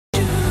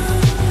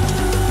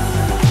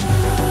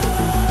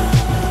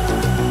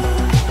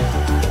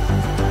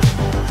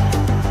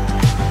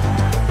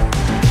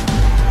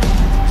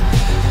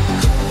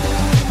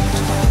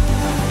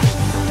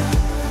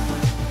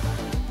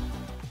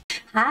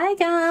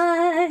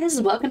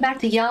guys, welcome back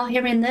to Y'all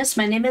Hearing This.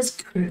 My name is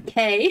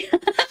Kay.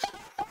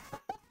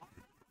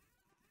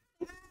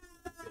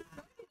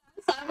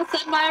 I will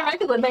say my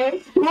regular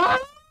name. Not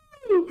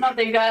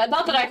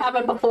that I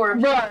haven't before.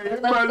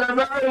 Right, but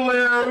that's how I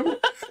live.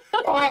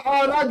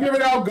 Not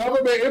giving out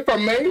government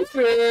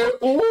information.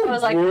 Ooh, I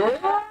was like,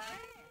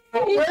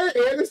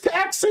 it's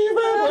tax season.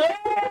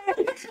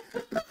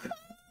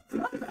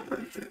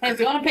 Hey, if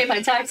you want to pay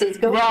my taxes,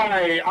 go.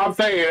 Right, I'm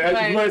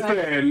saying,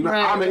 listen,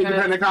 I'm an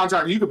independent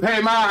contractor. You can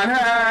pay mine.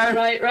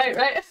 Hey.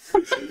 Right.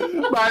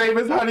 My name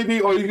is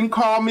Honeybee, or you can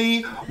call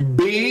me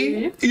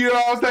B. You know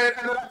what I'm saying?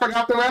 And then I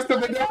forgot the rest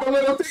of it. There's a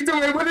little thing to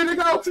it. Where did it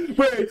go?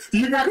 Wait,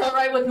 you got all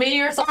right with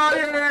me or something?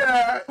 Oh,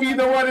 yeah.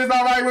 Either one is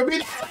all right with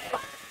me.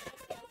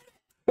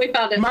 We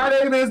found it. My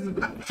name is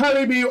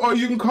Honeybee, or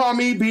you can call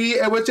me B,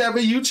 and whichever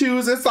you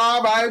choose, it's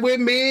all right with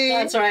me.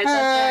 That's right.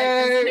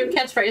 That's right. New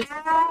catchphrase.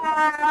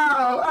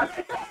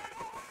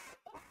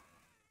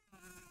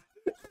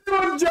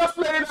 Oh, just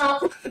made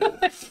up.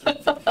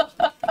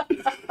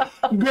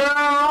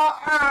 Girl,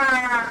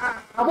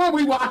 what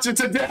we watching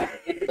today?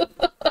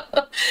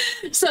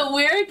 So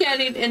we're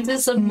getting into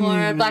some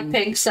more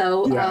Blackpink.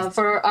 So Yes.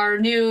 For our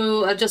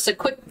new, just a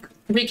quick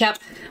recap,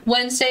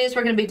 Wednesdays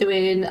we're going to be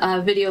doing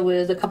a video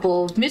with a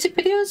couple of music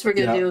videos. We're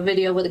going to do a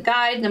video with a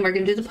guide, and then we're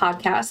going to do the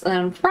podcast. And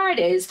then on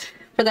Fridays,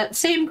 for that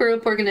same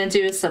group, we're going to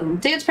do some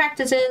dance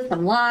practices,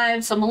 some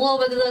live, some a little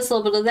bit of this, a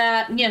little bit of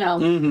that, you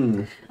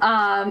know.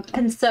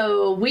 And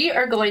so we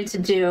are going to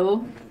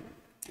do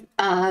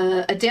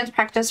a dance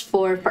practice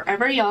for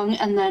Forever Young,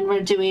 and then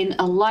we're doing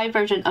a live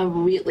version of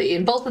Really.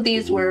 And both of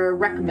these were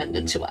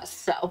recommended to us.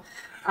 So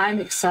I'm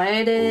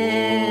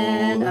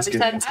excited. I'm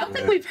excited. I don't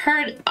think we've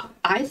heard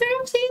either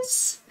of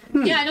these.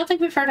 Yeah, I don't think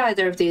we've heard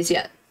either of these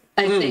yet.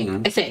 I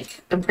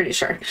think. I'm pretty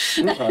sure.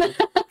 Okay.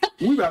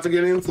 We about to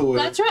get into it.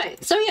 That's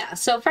right. So yeah.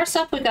 So first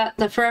up, we got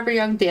the Forever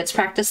Young dance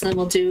practice, and then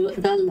we'll do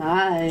the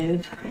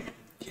live.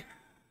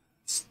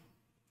 Yes.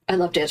 I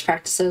love dance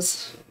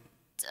practices.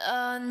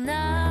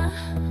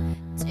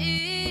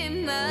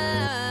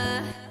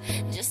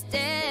 Just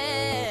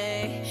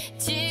stay.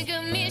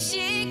 지금 이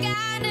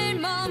시간을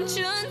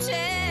멈춘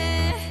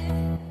채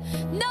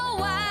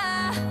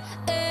너와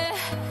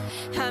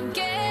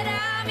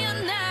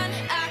함께라면 난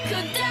I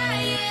could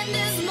die in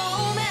this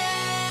moment.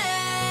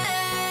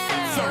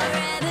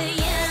 Forever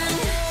young.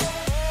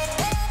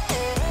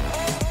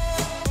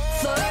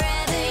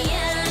 Forever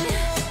young.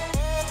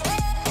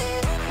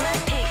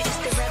 Blackpink is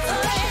the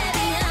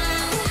revolution.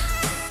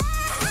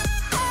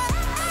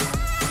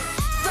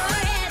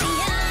 Forever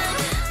young.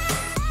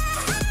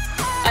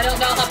 I don't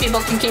know how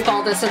people can keep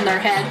all this in their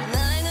head.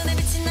 너의 눈에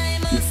비친 나의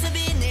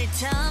모습이 늘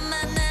처음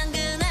만난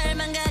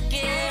그날만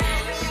같길.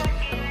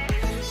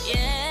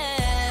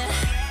 Yeah.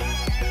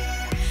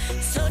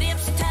 소리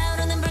없이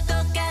타오르는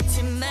불꽃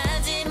같은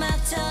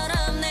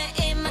마지막처럼 내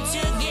입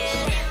맞추길.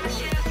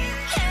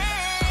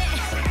 Hey.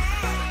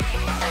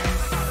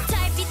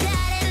 달빛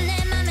아래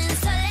내 맘은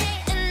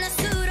설레는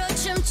낮수로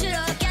춤추러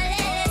갈래.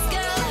 Let's go.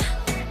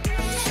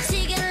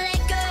 시간 let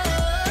go.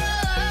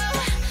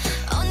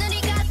 오늘이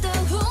가도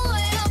후회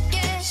없게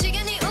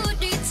시간이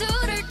우리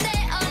둘을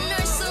떼어놓을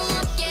수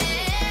없게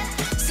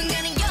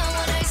순간은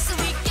영원할 수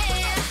있게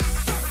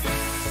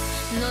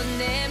넌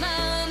내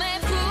마음에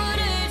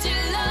불을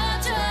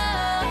질러줘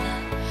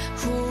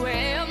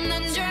후회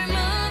없는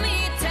젊음이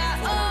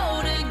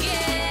타오르게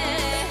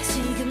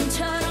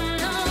지금처럼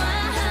너와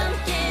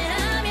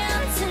함께라면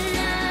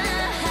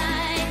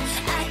tonight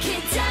I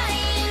could die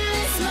in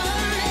this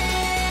moment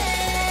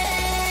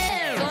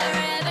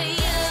Forever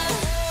young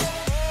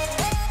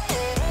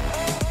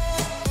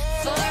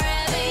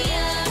Forever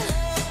young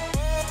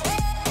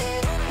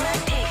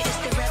Blackpink is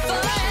the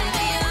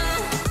revolution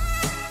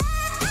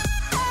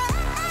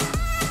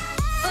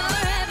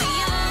Forever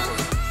young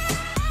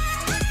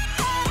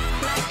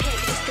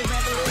Blackpink is the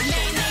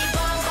revolution 매일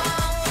bomb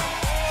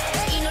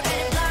이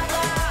노래를 blah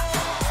blah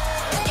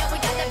Yeah we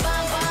got that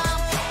bomb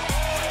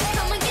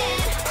Come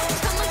again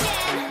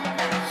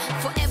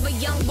Forever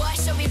young boy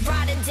so we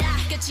ride and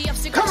die 끝이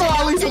없을 Come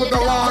on, Lisa with the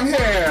long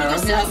hair.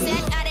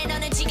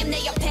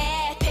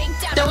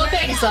 Double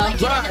bang song.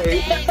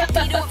 Right.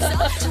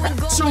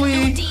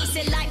 Actually,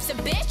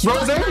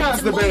 Rose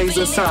has the bangs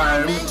this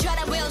time.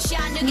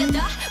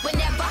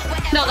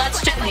 No,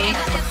 that's Jenny.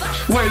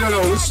 Wait,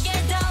 no.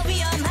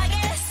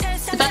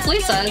 But that's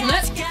Lisa, isn't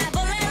it?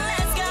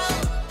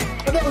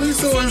 I thought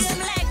Lisa was.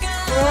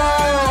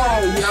 Oh,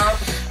 yeah.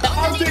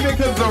 I'm thinking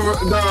because the.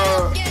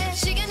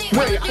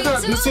 Wait, I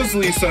thought this was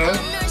Lisa.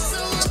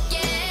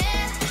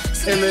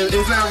 And then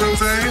is that Rose?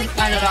 I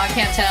don't know. I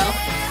can't tell.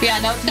 Yeah,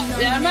 no,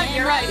 I'm not.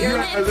 You're right. You're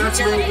right. That's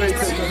You're Rose right.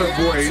 because of her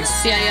voice.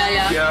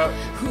 Yeah. Yeah.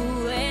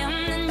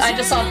 I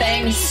just saw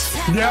bangs.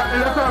 Yeah,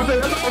 and that's what I'm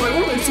saying. That's what I'm like,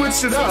 oh, they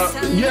switched it up.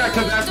 Yeah,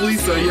 because that's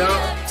Lisa, yeah.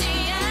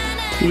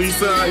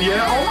 Lisa,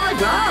 yeah. Oh my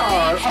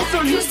god. I'm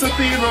so used to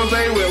seeing Rose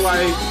with,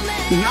 like,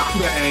 not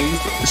bangs.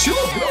 She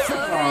looks good.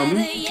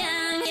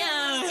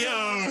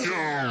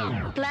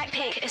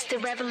 Blackpink is the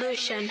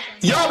revolution.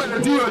 Y'all better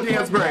do a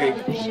dance break.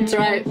 That's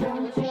right.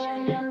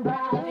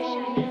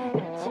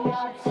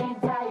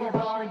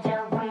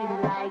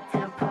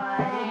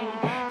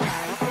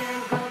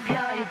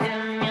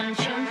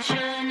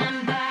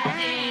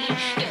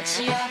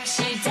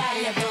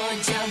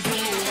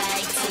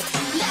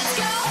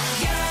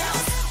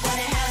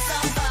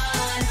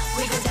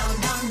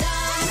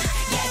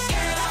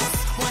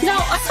 No,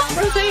 I thought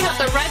Rose had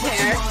the red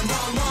hair.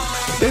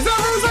 Is that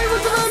Rose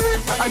with the red hair?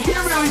 I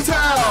can't really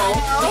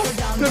tell.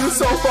 Because it's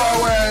so far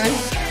away.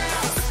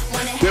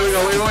 There we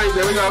go, wait,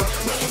 there we go.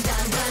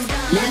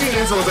 Maybe it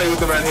is Rose with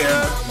the red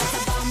hair.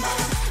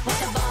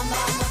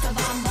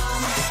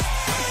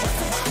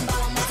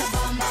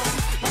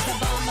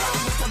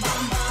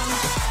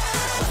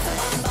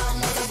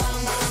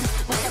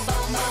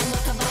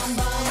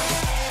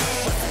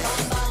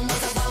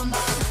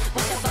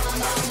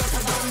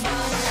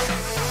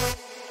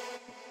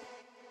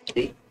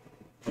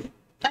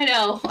 I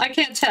know, I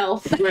can't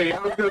tell. Wait, I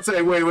was gonna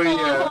say, wait,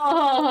 yeah.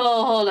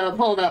 Oh,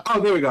 hold up. Oh,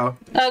 there we go.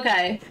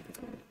 Okay.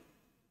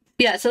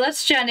 Yeah, so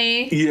that's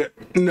Jenny. Yeah,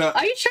 no.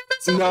 Are you sure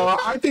that's not No,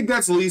 Lisa? I think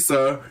that's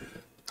Lisa.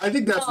 I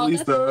think that's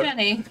Lisa. That's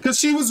Jenny. Because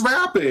she was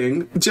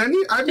rapping.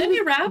 Jenny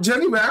raps?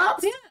 Jenny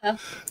raps? Yeah.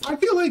 I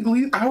feel like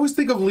I always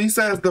think of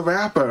Lisa as the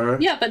rapper.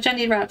 Yeah, but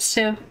Jenny raps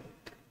too.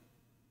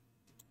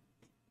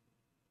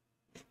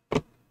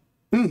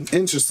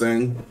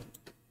 Interesting.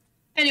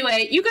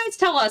 Anyway, you guys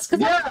tell us,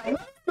 because Yeah,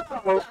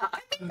 I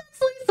think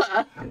that's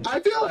Lisa. I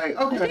feel like,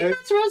 I think okay.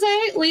 that's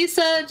Rose,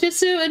 Lisa,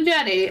 Jisoo, and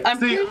Jenny. I'm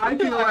See, pretty I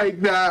feel sure. like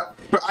that.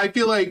 I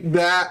feel like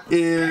that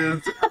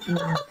is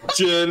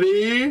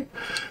Jenny,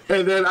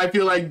 and then I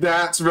feel like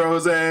that's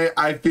Rose.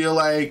 I feel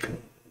like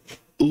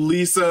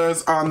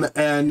Lisa's on the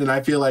end, and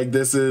I feel like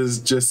this is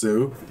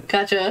Jisoo.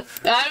 Gotcha.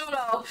 I don't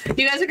know.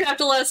 You guys are gonna have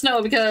to let us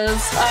know because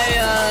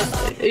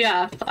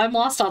I'm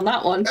lost on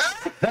that one.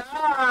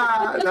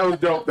 That was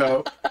dope,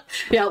 though.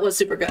 Yeah, it was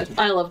super good.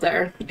 I love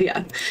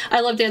I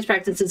love dance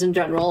practices in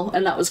general,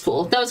 and that was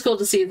cool. That was cool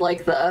to see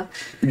like how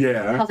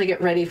Yeah, they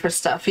get ready for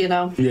stuff, you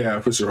know. yeah,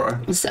 for sure.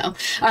 So, all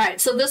right.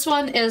 So this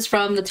one is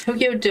from the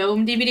Tokyo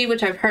Dome DVD,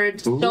 which I've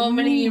heard so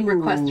many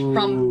requests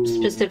from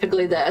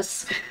specifically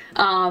this.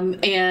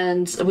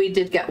 And we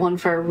did get one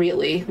for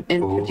Really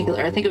in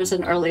particular. I think it was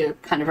an earlier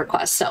kind of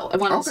request. So I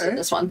want to see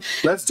this one.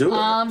 Let's do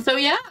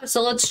it.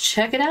 So let's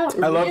check it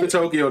out. I love the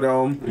Tokyo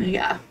Dome.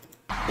 Yeah.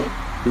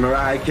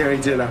 Mariah Carey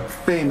did a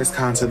famous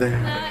concert there.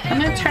 I'm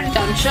going to turn it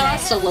down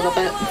just a little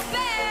bit.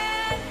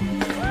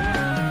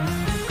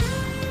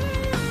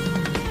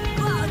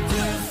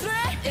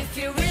 If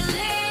you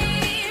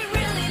really,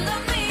 really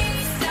love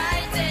me,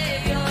 stay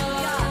there.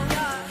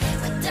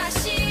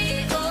 私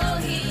を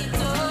一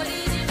人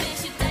占めし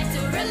たいと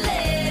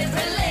relate,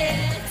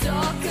 relate. 特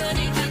に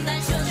禁断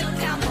症状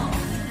かも。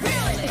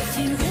Really, if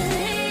you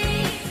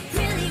really,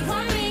 really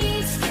want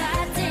me, stay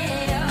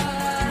there.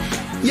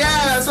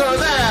 Yes,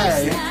 Rose!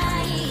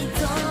 ない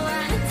とあ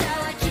なた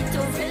はきっと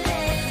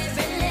relate,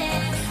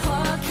 relate. 他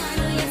の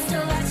やつと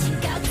は違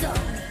うと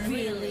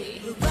Really.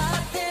 奪っ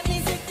てみ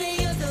せて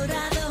よ空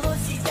の星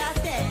だっ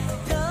て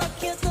東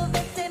京飛べ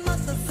てもっ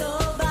とそ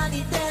ばに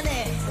いてね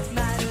ま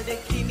るで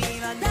君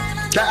は誰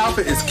も That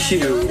outfit is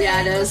cute.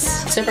 Yeah, it is.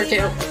 Super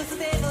cute. 嘘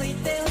でも言っ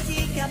てほし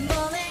いか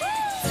もね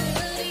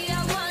釣り合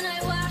わない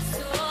わそ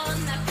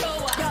んな子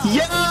は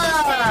Yes! あ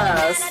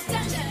なた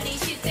に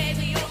して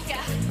みようか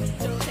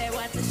どうせ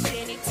私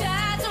にた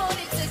ど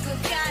り着く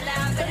から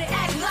Better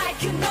act like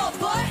you know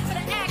boy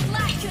Better act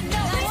like you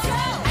know boy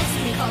I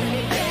see me calling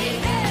me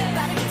baby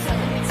Better be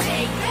telling me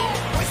take me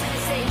What should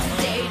I say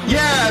today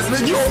Yes,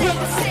 man, you Say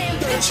the same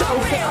thing for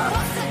real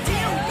What's the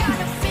deal? Got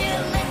a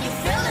feeling you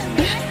feeling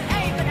me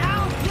Hey, but I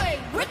don't play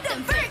with them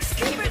freaks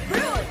Keep it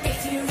real If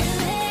you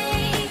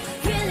really,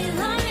 really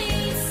love me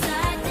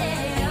inside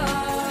there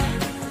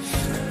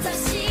私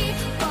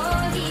を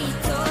一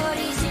人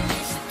占め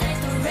したい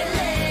と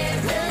relate,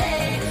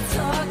 relate 特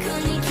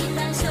に禁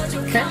断症状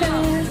かも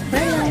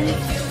Really,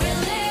 if you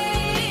really,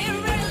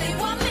 really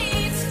want me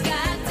使っ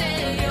て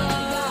よ よ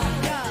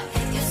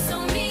そ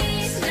見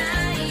しな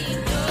い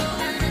と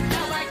あなた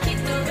はきっ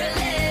と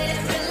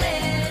relate,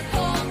 relate 他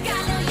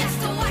のやつ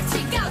とは違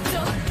うと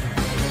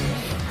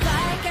倍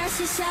返し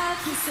借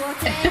金想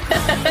定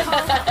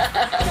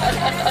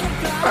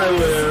I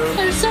live.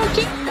 They're so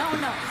cute. No,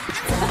 no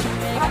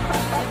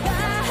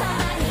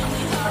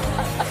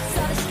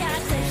寂しかっ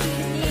た日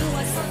には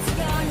卒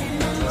業ね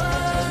の弱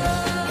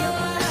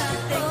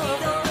ってひ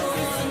どく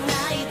しな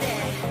いで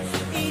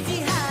意地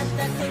張っ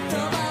た言葉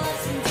は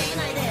信じな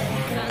いで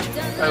簡単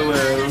な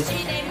話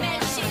で飯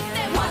して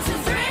One, two,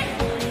 three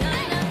あ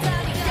なた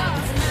に顔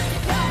つなげ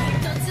た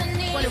一つ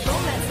に What a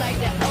romance like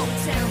that old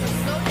town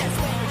So that's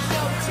when the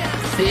show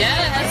time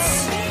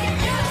Yes.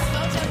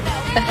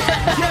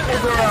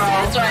 Girl.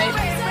 That's right.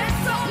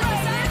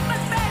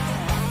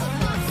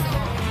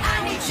 I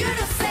need you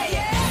to say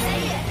it.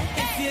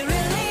 If you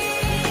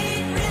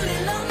really, really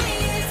love me,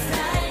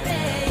 stay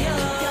there.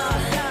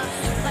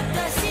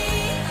 私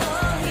を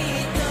一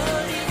人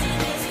占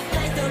めした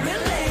いと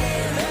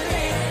relate,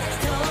 relate.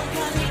 どうか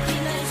にき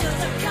ない症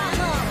状かも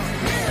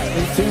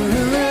Really,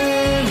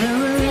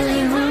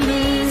 really want me,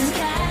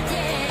 stay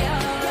there.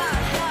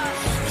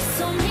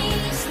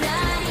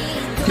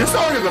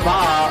 song is a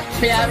bop.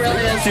 Yeah, it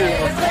really is. Cute. It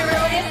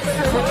really is.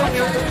 It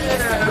really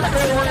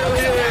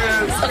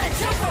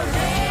is.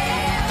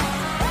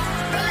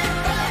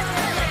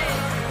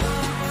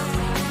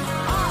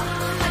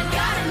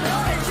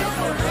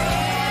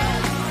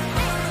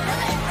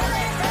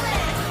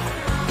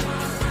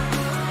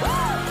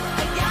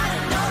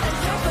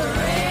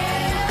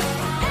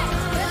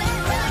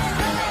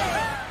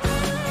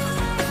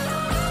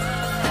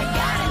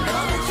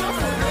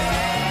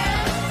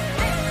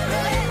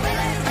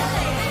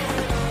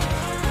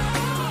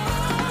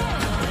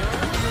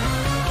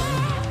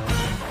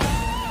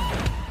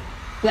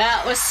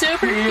 That was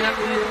super cute.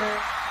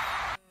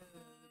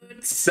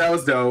 That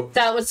was dope.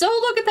 That was so.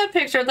 Look at that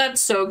picture. That's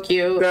so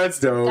cute. That's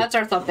dope. That's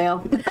our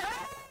thumbnail.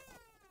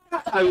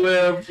 I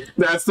live.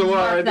 That's the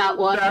one. That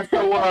one. That's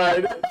the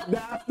one.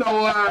 That's the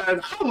one. I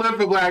live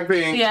for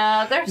Blackpink.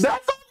 Yeah, there's.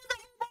 That's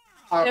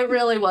It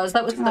really was.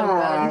 That was so good.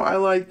 I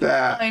like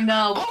that. I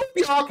know. I hope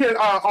y'all can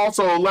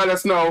also let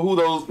us know who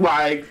those who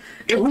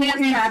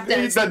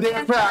Dance the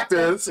dance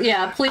practice.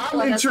 Yeah, please.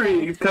 I'm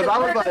intrigued because I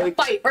was like,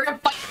 fight. We're gonna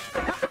fight.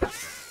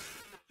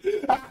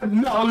 I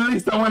know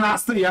Lisa when I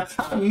see her.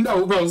 I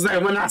know Rose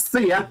when I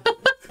see her.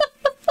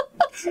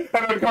 And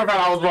then it turns out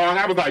I was wrong.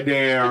 I was like,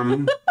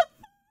 damn.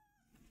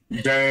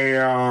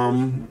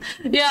 Damn.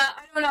 Yeah,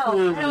 I don't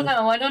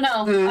know.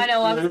 I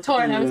know. I was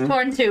torn. I was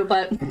torn too,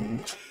 but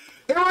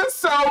it was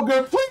so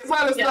good. Please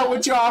let us know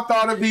what y'all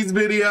thought of these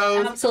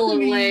videos.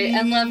 absolutely. Please.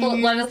 And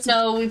let us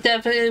know. We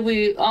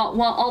want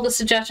all the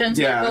suggestions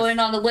that are going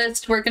on the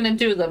list. We're gonna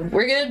do them.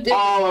 We're gonna do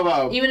all of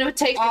them. even if it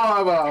takes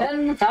all of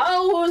them.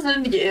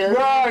 10,000 years.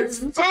 Right,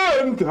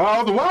 10,000.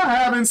 Well, I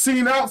haven't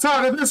seen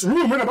outside of this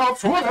room in about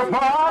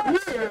 25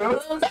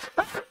 years.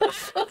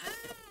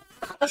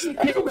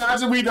 Can you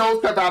imagine we don't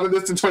step out of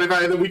this in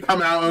 25 and then we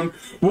come out and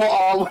we're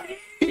all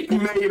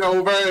made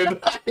over and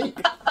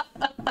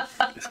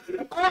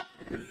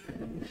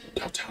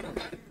don't tell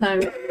nobody.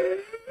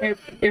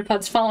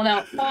 Earpods falling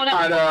out.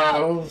 I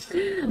know.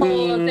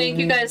 Well, thank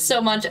you guys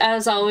so much.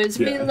 As always,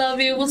 we love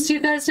you. We'll see you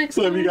guys next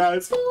time. Love you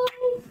guys.